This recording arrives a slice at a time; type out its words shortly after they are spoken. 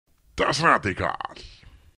Das Radikal.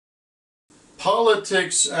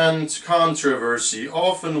 Politics and controversy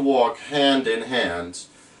often walk hand in hand.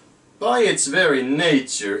 By its very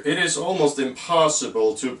nature, it is almost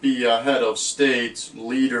impossible to be a head of state,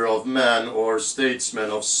 leader of men, or statesman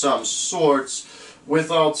of some sorts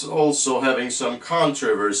without also having some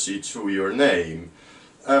controversy to your name.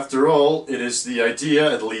 After all, it is the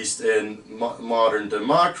idea, at least in modern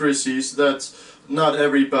democracies, that not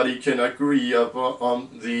everybody can agree on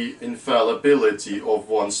the infallibility of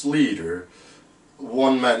one's leader.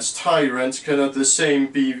 One man's tyrant can at the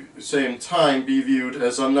same time be viewed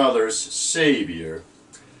as another's savior.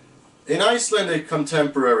 In Icelandic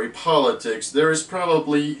contemporary politics, there is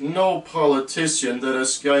probably no politician that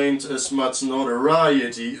has gained as much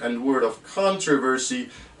notoriety and word of controversy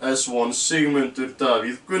as one Sigmundur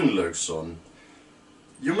Davíð Gunnlaugsson.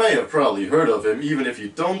 You may have probably heard of him even if you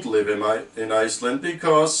don't live in Iceland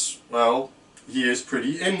because, well, he is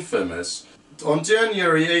pretty infamous. On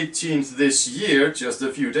January 18th this year, just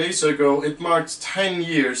a few days ago, it marked 10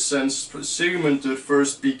 years since Sigmundur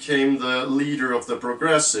first became the leader of the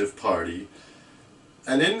Progressive Party.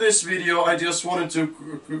 And in this video I just wanted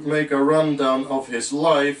to make a rundown of his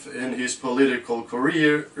life and his political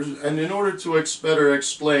career, and in order to better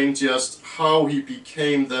explain just how he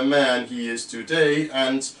became the man he is today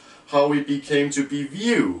and how he became to be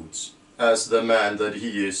viewed as the man that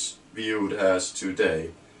he is viewed as today.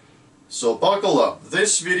 So buckle up,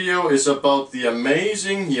 this video is about the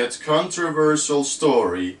amazing yet controversial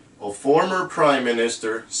story of former Prime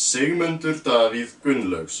Minister Sigmundur Davíð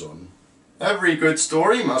Gunnlaugsson. Every good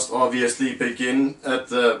story must obviously begin at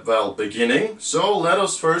the, well, beginning, so let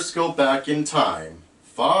us first go back in time.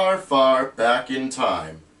 Far, far back in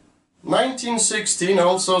time. 1916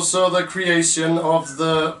 also saw the creation of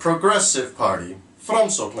the Progressive Party,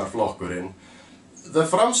 Framsóknarflokkurinn. The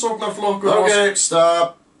Framsóknarflokkur was... Okay,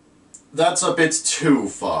 stop. That's a bit too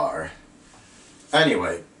far.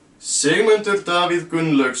 Anyway, Sigmundur Davíð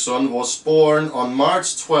Gunnlaugsson was born on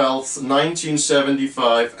March 12th,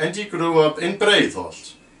 1975, and he grew up in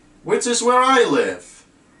Breiðholt, which is where I live.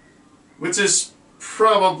 Which is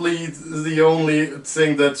probably the only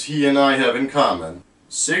thing that he and I have in common.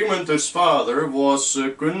 Sigmundur's father was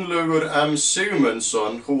Gunnlaugur M.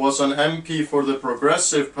 Sigmundsson, who was an MP for the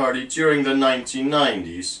Progressive Party during the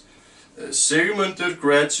 1990s. Sigmundur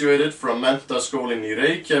graduated from Menntaskólinn í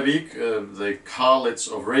Reykjavík, the College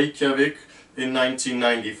of Reykjavík, in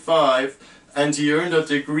 1995, and he earned a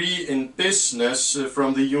degree in business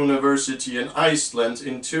from the university in Iceland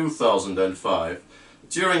in 2005.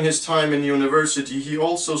 During his time in university, he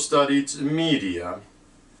also studied media.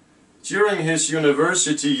 During his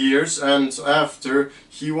university years and after,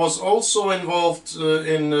 he was also involved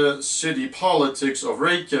in city politics of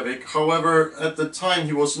Reykjavik. However, at the time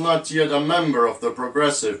he was not yet a member of the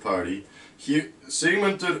Progressive Party.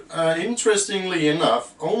 Sigmundur, interestingly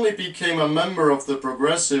enough, only became a member of the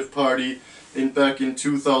Progressive Party back in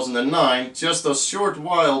 2009, just a short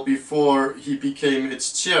while before he became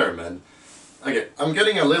its chairman. Okay, I'm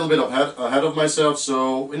getting a little bit ahead of myself,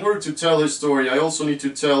 so in order to tell his story, I also need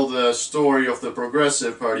to tell the story of the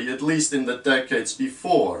Progressive Party, at least in the decades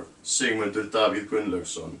before Sigmundur Davíð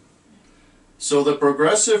Gunnlaugsson. So the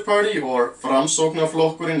Progressive Party, or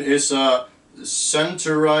Framsóknarflokkurinn, is a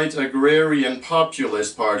center-right agrarian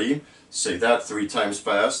populist party, say that 3 times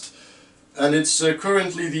fast, and it's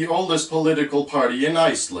currently the oldest political party in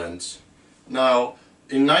Iceland. Now,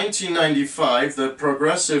 in 1995, the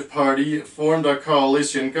Progressive Party formed a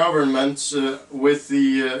coalition government with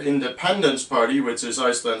the Independence Party, which is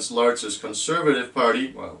Iceland's largest conservative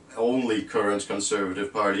party, well, only current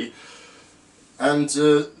conservative party, and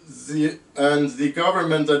the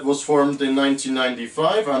government that was formed in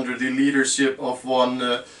 1995 under the leadership of one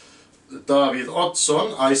Davíð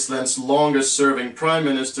Oddsson, Iceland's longest-serving prime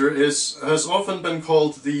minister, has often been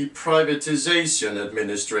called the privatization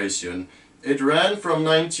administration. It ran from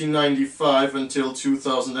 1995 until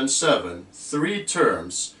 2007, 3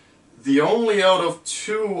 terms, the only out of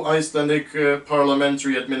 2 Icelandic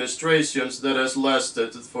parliamentary administrations that has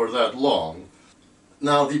lasted for that long.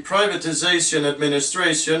 Now, the privatization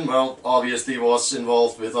administration, well, obviously was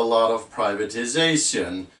involved with a lot of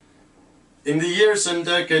privatization. In the years and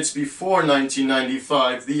decades before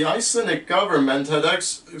 1995, the Icelandic government had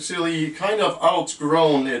actually kind of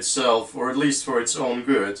outgrown itself, or at least for its own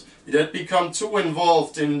good. It had become too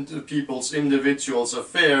involved in people's individuals'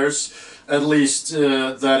 affairs, at least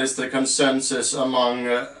that is the consensus among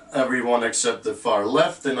everyone except the far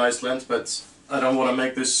left in Iceland, but I don't want to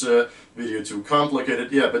make this video too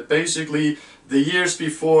complicated. Yeah, but basically the years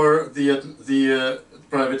before the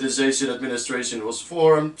privatization administration was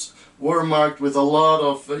formed were marked with a lot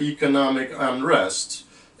of economic unrest,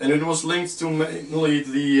 and it was linked to mainly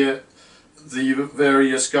the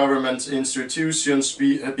various government institutions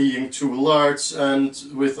being too large and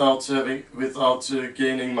without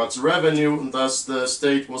gaining much revenue, and thus the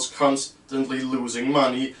state was constantly losing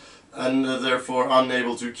money and therefore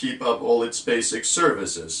unable to keep up all its basic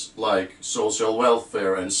services like social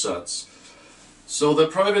welfare and such. So the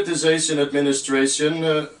privatization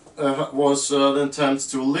administration was an attempt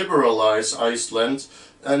to liberalize Iceland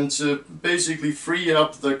and to basically free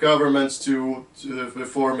up the government to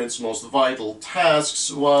perform its most vital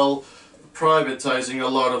tasks while privatizing a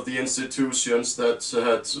lot of the institutions that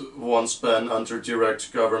had once been under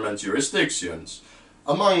direct government jurisdictions.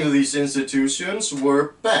 Among these institutions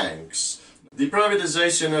were banks. The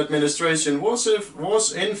privatization administration was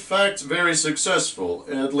in fact very successful.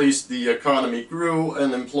 At least the economy grew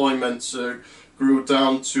and employment grew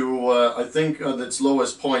down to, I think at its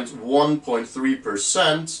lowest point,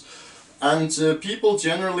 1.3%, and people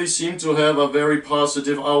generally seem to have a very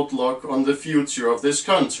positive outlook on the future of this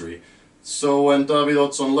country. So when Davíð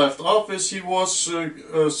Oddsson left office, he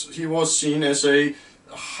was seen as a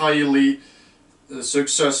highly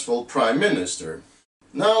successful prime minister.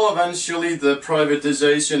 Now eventually the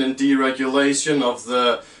privatization and deregulation of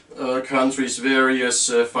the country's various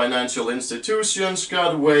financial institutions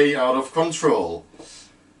got way out of control.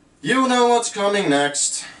 You know what's coming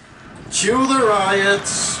next. Cue the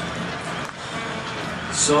riots!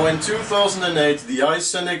 So in 2008 the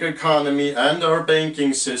Icelandic economy and our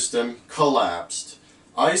banking system collapsed.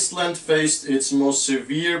 Iceland faced its most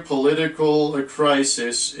severe political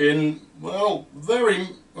crisis in, well,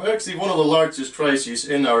 actually one of the largest crises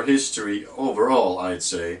in our history overall, I'd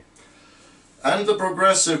say. And the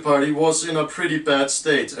Progressive Party was in a pretty bad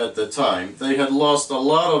state at the time. They had lost a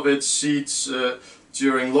lot of its seats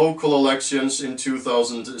during local elections in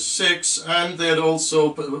 2006, and they had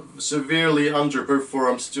also severely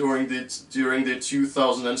underperformed during the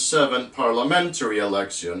 2007 parliamentary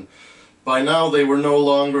election. By now they were no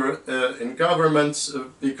longer in government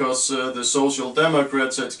because the Social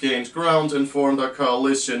Democrats had gained ground and formed a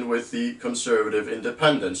coalition with the Conservative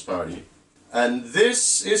Independence Party. And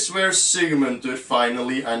this is where Sigmundur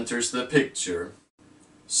finally enters the picture.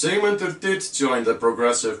 Sigmundur did join the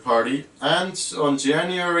Progressive Party, and on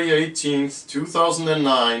January 18th,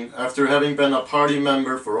 2009, after having been a party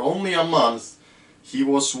member for only a month, he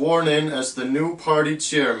was sworn in as the new party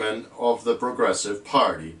chairman of the Progressive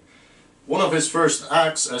Party. One of his first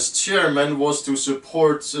acts as chairman was to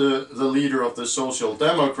support the leader of the Social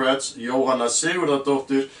Democrats, Jóhanna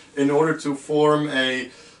Sigurðardóttir, in order to form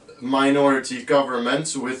a minority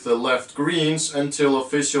government with the Left Greens until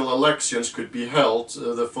official elections could be held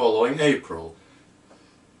the following April.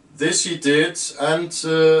 This he did, and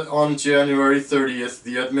on January 30th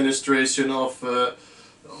the administration of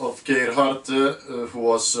Geir Haarde, who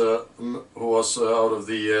was out of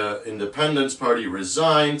the Independence Party,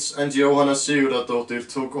 resigned, and Jóhanna Sigurðardóttir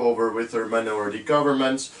took over with her minority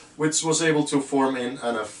government, which was able to form in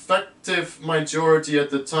an effective majority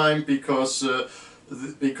at the time because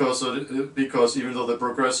even though the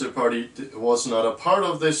Progressive Party was not a part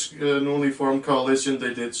of this newly formed coalition,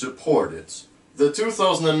 they did support it. The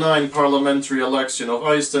 2009 parliamentary election of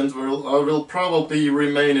Iceland will probably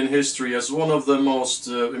remain in history as one of the most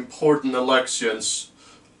important elections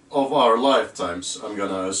of our lifetimes, I'm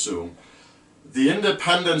gonna assume. The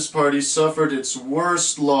Independence Party suffered its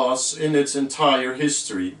worst loss in its entire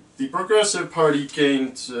history. The Progressive Party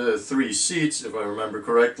gained 3 seats, if I remember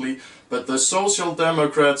correctly, but the Social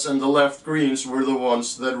Democrats and the Left Greens were the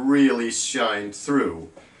ones that really shined through.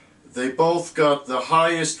 They both got the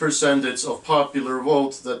highest percentage of popular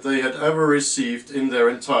vote that they had ever received in their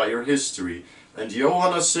entire history, and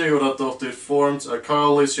Jóhanna Sigurðardóttir formed a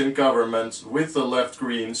coalition government with the Left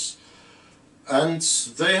Greens, and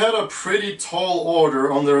they had a pretty tall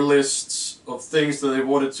order on their lists of things that they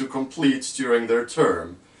wanted to complete during their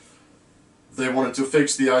term. They wanted to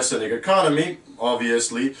fix the Icelandic economy,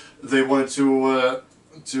 obviously. They wanted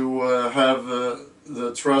to have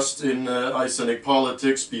the trust in Icelandic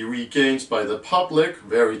politics be regained by the public,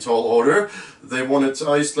 very tall order. They wanted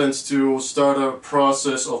Iceland to start a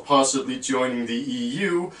process of possibly joining the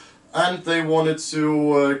EU, and they wanted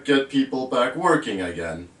to get people back working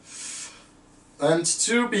again. And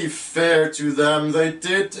to be fair to them, they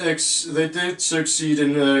did succeed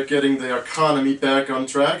in getting the economy back on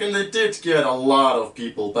track, and they did get a lot of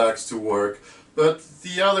people back to work. But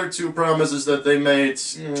the other 2 promises that they made,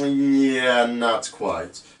 yeah, not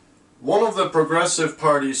quite. One of the Progressive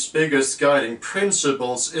Party's biggest guiding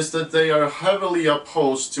principles is that they are heavily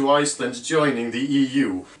opposed to Iceland joining the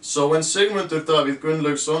EU. So when Sigmundur Davíð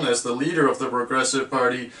Gunnlaugsson, as the leader of the Progressive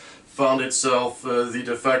Party, found itself the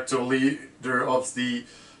de facto leader of the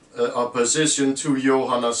opposition to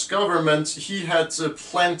Jóhanna's government, he had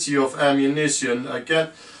plenty of ammunition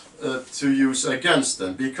to use against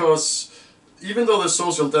them, because even though the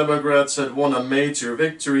Social Democrats had won a major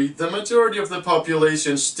victory, the majority of the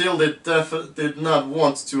population still did not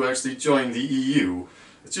want to actually join the EU.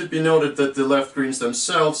 It should be noted that the left Greens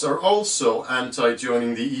themselves are also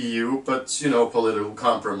anti-joining the EU, but, you know, political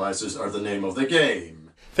compromises are the name of the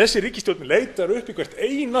game. Þessi ríkisstjórn leitar upp í hvert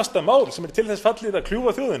einasta mál sem til þess fallið að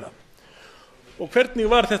kljúfa þjóðina. Og hvernig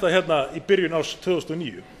var þetta hérna í byrjun árs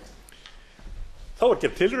 2009? Þá var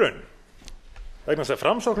gerð tilraun. Vegna þess að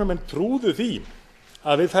framsóknarmenn trúðu því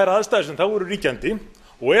að við þær aðstæður sem þá voru ríkjandi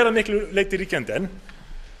og að miklu leyti ríkjandi enn,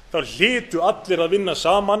 þá hlytu allir að vinna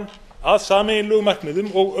saman að sameiginlegum markmiðum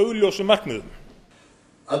og augljósum markmiðum.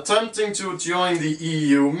 Attempting to join the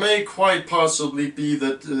EU may quite possibly be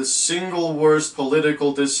the single worst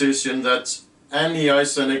political decision that any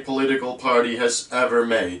Icelandic political party has ever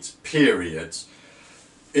made, period.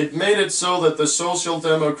 It made it so that the Social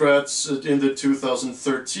Democrats in the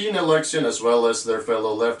 2013 election, as well as their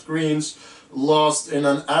fellow left Greens, lost in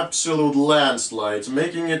an absolute landslide,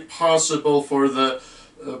 making it possible for the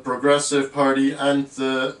Progressive Party and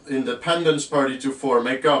the Independence Party to form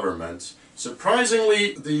a government.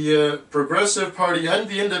 Surprisingly, the Progressive Party and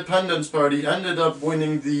the Independence Party ended up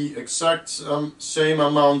winning the exact same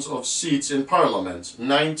amount of seats in Parliament,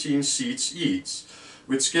 19 seats each,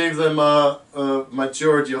 which gave them a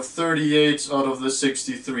majority of 38 out of the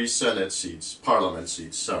 63 Senate seats, Parliament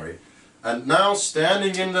seats, sorry. And now,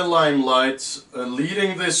 standing in the limelight,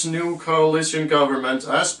 leading this new coalition government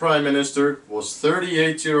as Prime Minister, was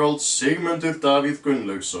 38-year-old Sigmundur Davíð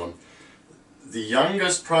Gunnlaugsson, the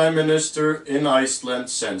youngest Prime Minister in Iceland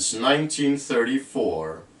since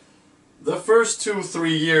 1934. The first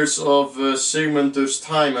 2-3 years of Sigmundur's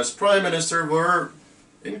time as Prime Minister were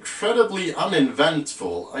incredibly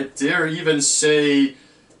uneventful, I dare even say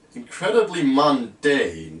incredibly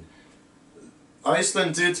mundane.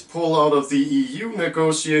 Iceland did pull out of the EU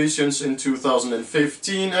negotiations in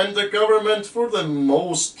 2015, and the government for the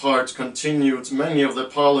most part continued many of the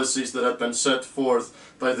policies that had been set forth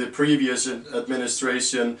by the previous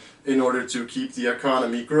administration in order to keep the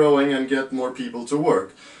economy growing and get more people to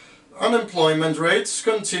work. Unemployment rates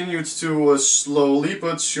continued to slowly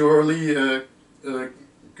but surely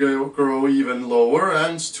grow even lower,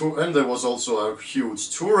 and there was also a huge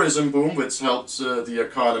tourism boom which helped the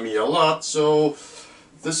economy a lot, so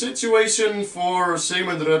the situation for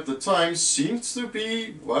Sigmundur at the time seemed to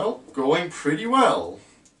be, well, going pretty well.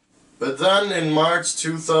 But then in March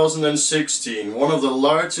 2016, one of the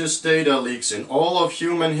largest data leaks in all of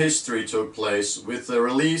human history took place with the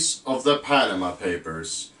release of the Panama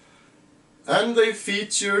Papers. And they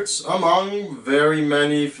featured, among very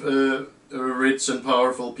many rich and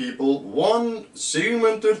powerful people, one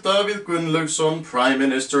Sigmundur Davíð Gunnlaugsson, Prime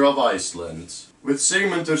Minister of Iceland. With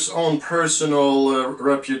Sigmundur's own personal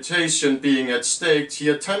reputation being at stake, he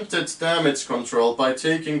attempted damage control by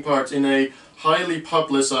taking part in a highly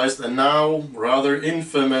publicized and now rather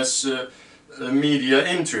infamous media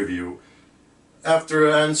interview. After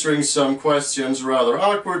answering some questions rather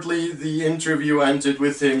awkwardly, the interview ended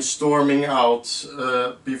with him storming out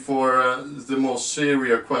before the most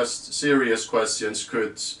serious questions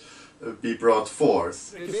could be brought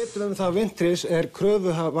forth. Vitum það Vintris var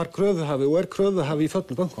kröfuhafi og kröfuhafi í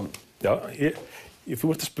föllnu bönkunum. Já, þú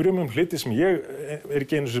ert að spyrja mig hluti sem ég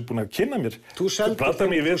ekki einu sinni búinn að kynna mér.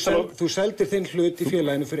 Þú seldir þinn hlut í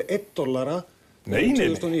félaginu fyrir $1 Nei.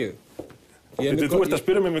 2009. Þú ert að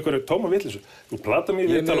spyrja mig einhverju tóma vitleysu. Þú platar mig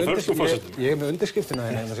í viðtal á förstum forsetum. Ég með undirskriftina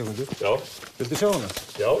hérna, Sigmundur. Já. Viltu sjá hana?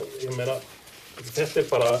 Já, ég meina, þetta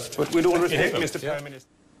bara... We don't respect Mr. Prime Minister.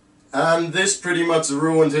 And this pretty much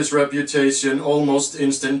ruined his reputation almost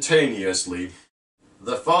instantaneously.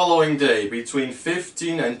 The following day, between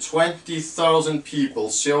 15 and 20,000 people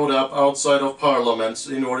showed up outside of Parliament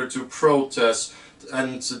in order to protest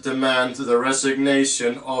and demand the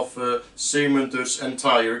resignation of Sigmundur's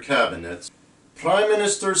entire cabinet. Prime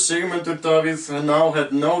Minister Sigmundur Davíð now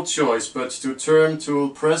had no choice but to turn to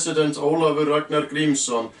President Ólafur Ragnar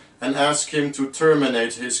Grímsson and ask him to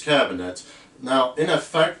terminate his cabinet. Now, in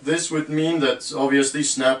effect, this would mean that obviously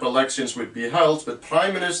snap elections would be held, but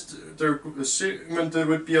Prime Minister Sigmundur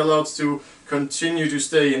would be allowed to continue to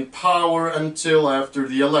stay in power until after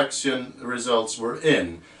the election results were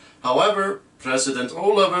in. However, President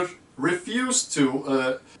Ólafur refused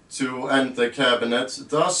to end the cabinet,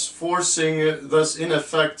 thus in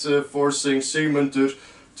effect forcing Sigmundur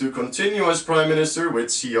to continue as prime minister,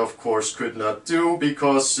 which he of course could not do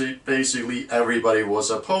because basically everybody was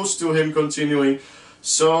opposed to him continuing.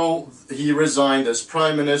 So he resigned as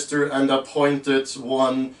prime minister and appointed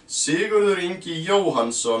one Sigurður Ingi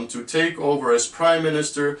Jóhannsson to take over as prime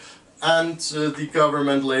minister, and the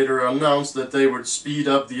government later announced that they would speed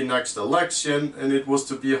up the next election, and it was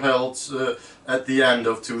to be held at the end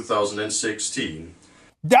of 2016.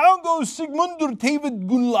 Down goes Sigmundur David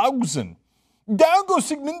Gunnlaugsson. Down goes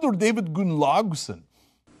Sigmundur David Gunnlaugsson.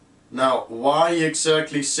 Now, why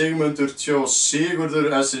exactly Sigmundur chose Sigurður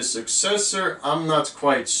as his successor, I'm not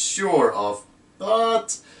quite sure of,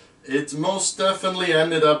 but it most definitely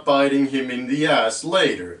ended up biting him in the ass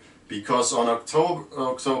later, because on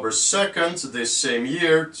October 2nd this same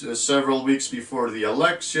year, several weeks before the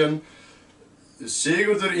election,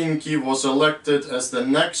 Sigurður Ingi was elected as the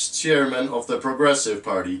next chairman of the Progressive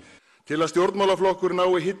Party. Til að stjórnmálaflokkur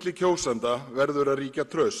nái hilli kjósanda verður að ríkja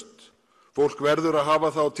traust. Fólk verður að hafa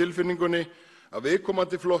það á tilfinningunni að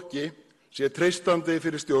viðkomandi flokki sé treystandi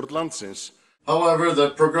fyrir stjórn landsins. However, the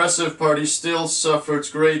Progressive Party still suffered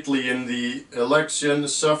greatly in the election,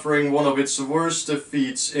 suffering one of its worst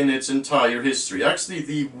defeats in its entire history. Actually,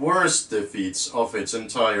 the worst defeats of its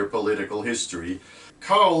entire political history.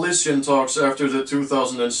 Coalition talks after the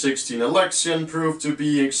 2016 election proved to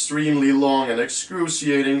be extremely long and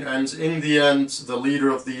excruciating, and in the end, the leader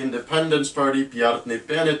of the Independence Party, Bjarni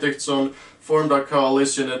Benediktsson, formed a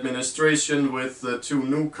coalition administration with the two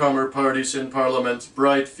newcomer parties in parliament,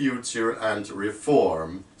 Bright Future and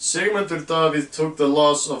Reform. Sigmundur Davíð took the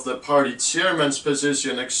loss of the party chairman's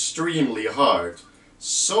position extremely hard.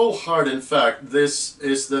 So hard, in fact, this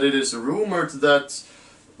is that it is rumored that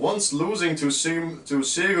once losing to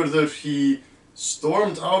Sigurður, he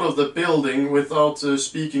stormed out of the building without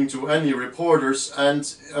speaking to any reporters.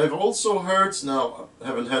 And I've also heard, now I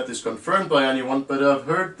haven't had this confirmed by anyone, but I've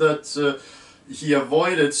heard that he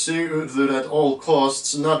avoided Sigurður at all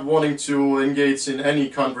costs, not wanting to engage in any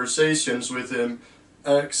conversations with him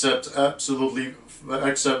except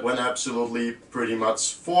when absolutely pretty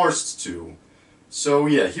much forced to. So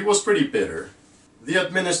yeah, he was pretty bitter. The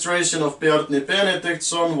administration of Bjarni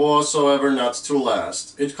Benediktsson was, however, not to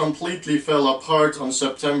last. It completely fell apart on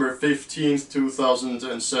September 15,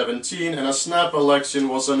 2017, and a snap election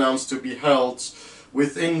was announced to be held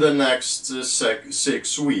within the next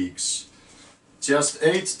 6 weeks. Just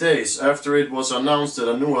 8 days after it was announced that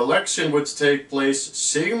a new election would take place,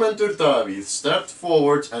 Sigmundur Davíð stepped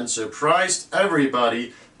forward and surprised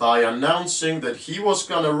everybody by announcing that he was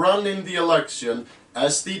gonna run in the election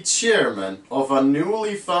as the chairman of a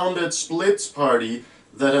newly founded split party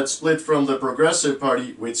that had split from the Progressive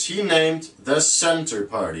Party, which he named the Center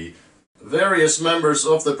Party. Various members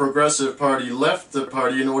of the Progressive Party left the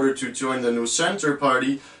party in order to join the new Center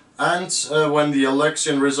Party, and when the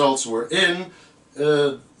election results were in,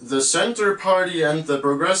 the Center Party and the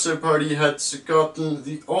Progressive Party had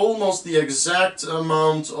gotten almost the exact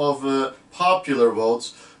amount of popular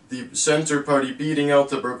votes, the Center Party beating out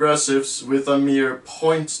the Progressives with a mere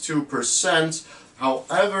 0.2%.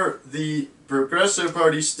 However, the Progressive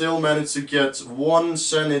Party still managed to get 1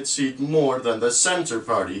 Senate seat more than the Center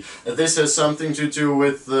Party. This has something to do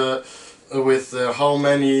with how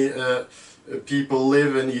many people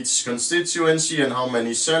live in each constituency and how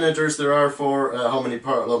many senators there are for, how many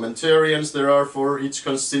parliamentarians there are for each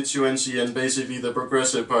constituency, and basically the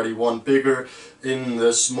Progressive Party won bigger in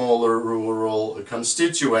the smaller rural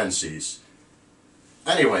constituencies.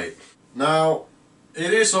 Anyway, now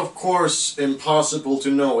it is of course impossible to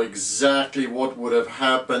know exactly what would have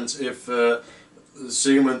happened if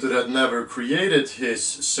Sigmundur had never created his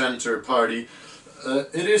Center Party.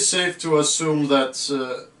 It is safe to assume that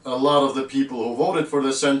a lot of the people who voted for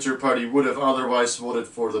the Center Party would have otherwise voted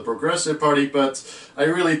for the Progressive Party, but I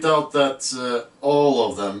really doubt that all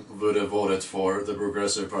of them would have voted for the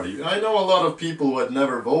Progressive Party. I know a lot of people who had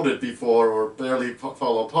never voted before or barely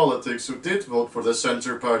follow politics who did vote for the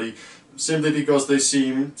Center Party simply because they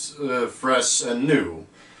seemed fresh and new.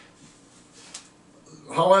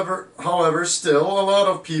 However, still, a lot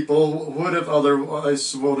of people who would have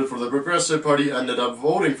otherwise voted for the Progressive Party ended up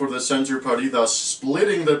voting for the Center Party, thus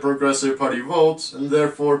splitting the Progressive Party vote and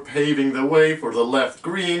therefore paving the way for the Left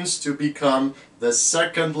Greens to become the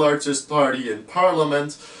second largest party in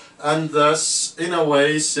Parliament, and thus, in a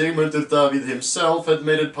way, Sigmundur Davíð himself had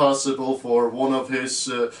made it possible for one of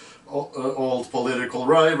his old political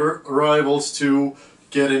rivals to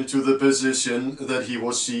get into the position that he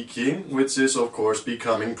was seeking, which is of course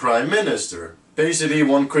becoming Prime Minister. Basically,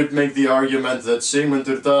 one could make the argument that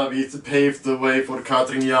Sigmundur Davíð paved the way for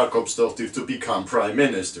Katrín Jakobsdóttir to become Prime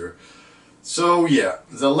Minister. So yeah,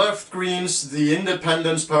 the Left Greens, the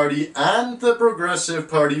Independence Party and the Progressive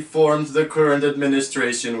Party formed the current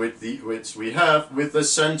administration which we have, with the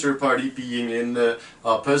Centre Party being in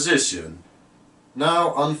opposition.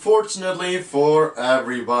 Now, unfortunately for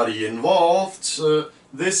everybody involved,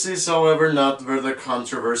 this is however not where the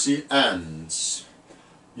controversy ends.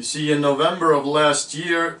 You see, in November of last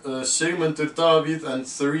year, Sigmundur Davíð and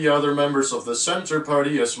 3 other members of the Centre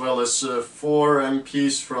Party, as well as 4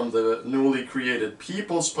 MPs from the newly created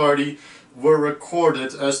People's Party, were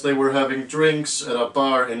recorded as they were having drinks at a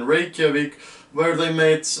bar in Reykjavik, where they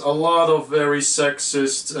made a lot of very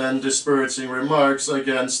sexist and disparaging remarks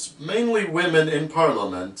against mainly women in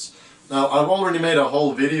Parliament. Now, I've already made a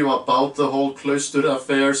whole video about the whole Klaustur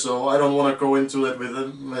affair, so I don't want to go into it with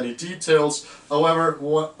many details. However,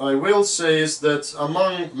 what I will say is that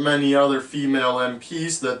among many other female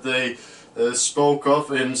MPs that they spoke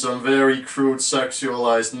of in some very crude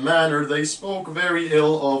sexualized manner, they spoke very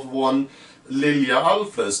ill of one Lilja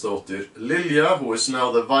Alfreðsdóttir. Lilja, who is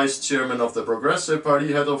now the vice chairman of the Progressive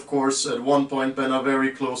Party, had of course at one point been a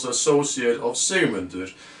very close associate of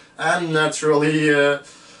Sigmundur, and naturally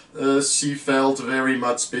she felt very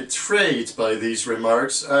much betrayed by these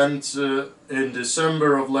remarks, and in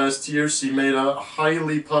December of last year she made a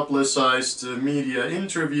highly publicized media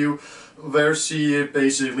interview where she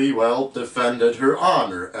basically, well, defended her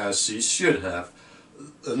honor, as she should have.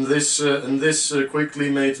 And this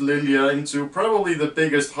quickly made Lilja into probably the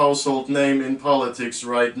biggest household name in politics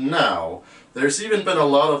right now. There's even been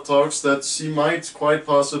a lot of talks that she might quite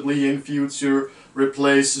possibly in future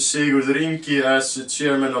replace Sigurður Ingi as the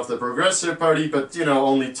chairman of the Progressive Party, but you know,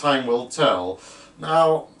 only time will tell.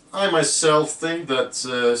 Now, I myself think that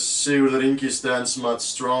Sigurður Ingi stands much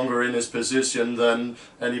stronger in his position than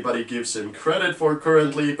anybody gives him credit for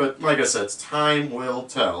currently, but like I said, time will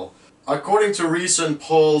tell. According to recent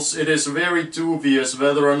polls, it is very dubious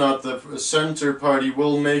whether or not the Centre Party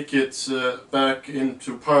will make it back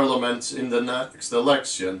into Parliament in the next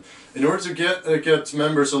election. In order to get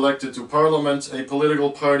members elected to Parliament, a political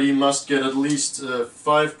party must get at least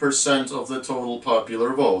 5% of the total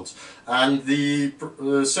popular vote. And the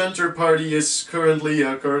Centre Party is currently,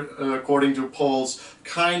 according to polls,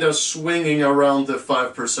 kind of swinging around the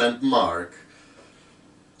 5% mark.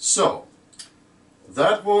 So,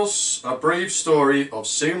 that was a brief story of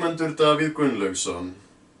Sigmundur Davíð Gunnlaugsson.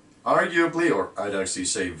 Arguably, or I'd actually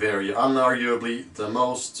say very unarguably, the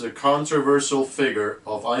most controversial figure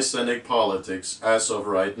of Icelandic politics as of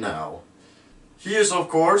right now. He is of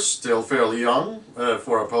course still fairly young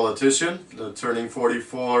for a politician, turning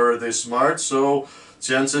 44 this March, so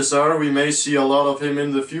chances are we may see a lot of him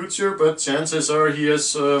in the future, but chances are he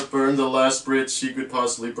has burned the last bridge he could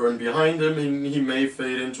possibly burn behind him, and he may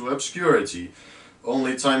fade into obscurity.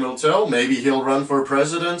 Only time will tell. Maybe he'll run for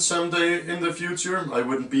president someday in the future. I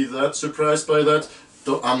wouldn't be that surprised by that.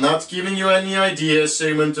 Though I'm not giving you any ideas,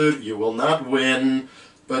 Sigmundur. You will not win.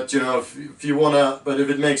 But, you know, if you wanna, but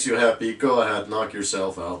if it makes you happy, go ahead, knock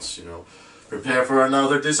yourself out, you know. Prepare for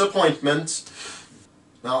another disappointment.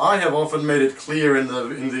 Now, I have often made it clear in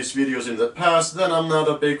these videos in the past that I'm not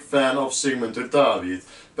a big fan of Sigmundur Davíð.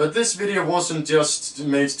 But this video wasn't just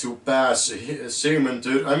made to bash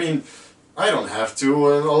Sigmundur. I mean, I don't have to.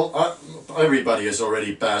 Everybody has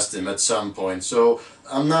already bashed him at some point, so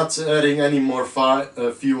I'm not adding any more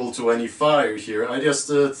fuel to any fire here. I just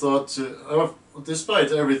thought,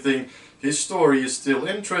 despite everything, his story is still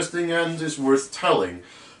interesting and is worth telling.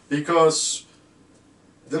 Because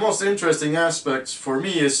the most interesting aspect for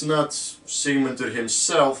me is not Sigmundur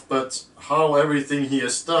himself, but how everything he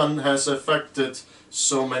has done has affected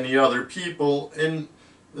so many other people in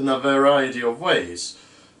a variety of ways.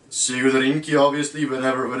 Sigurður Ingi obviously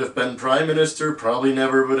never would have been Prime Minister, probably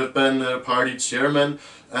never would have been party chairman,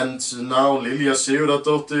 and now Lilja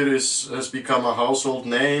Sigurðardóttir has become a household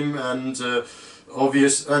name, and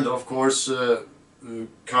of course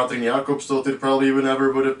Katrín Jakobsdóttir probably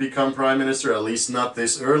never would have become Prime Minister, at least not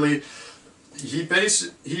this early. He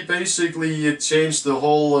basically changed the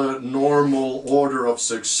whole normal order of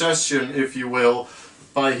succession, if you will,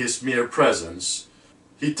 by his mere presence.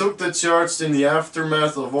 He took the charge in the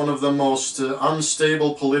aftermath of one of the most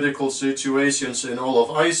unstable political situations in all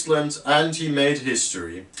of Iceland, and he made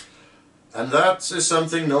history. And that is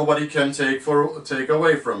something nobody can take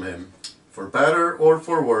away from him. For better or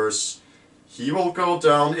for worse, he will go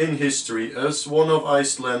down in history as one of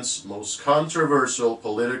Iceland's most controversial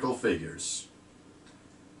political figures.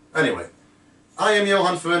 Anyway, I am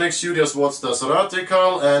Johan Phoenix, you just watched Das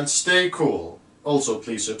Radical, and stay cool. Also,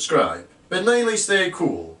 please subscribe. But mainly stay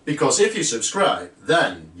cool, because if you subscribe,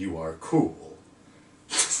 then you are cool.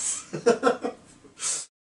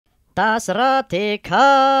 Das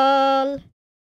Radikal.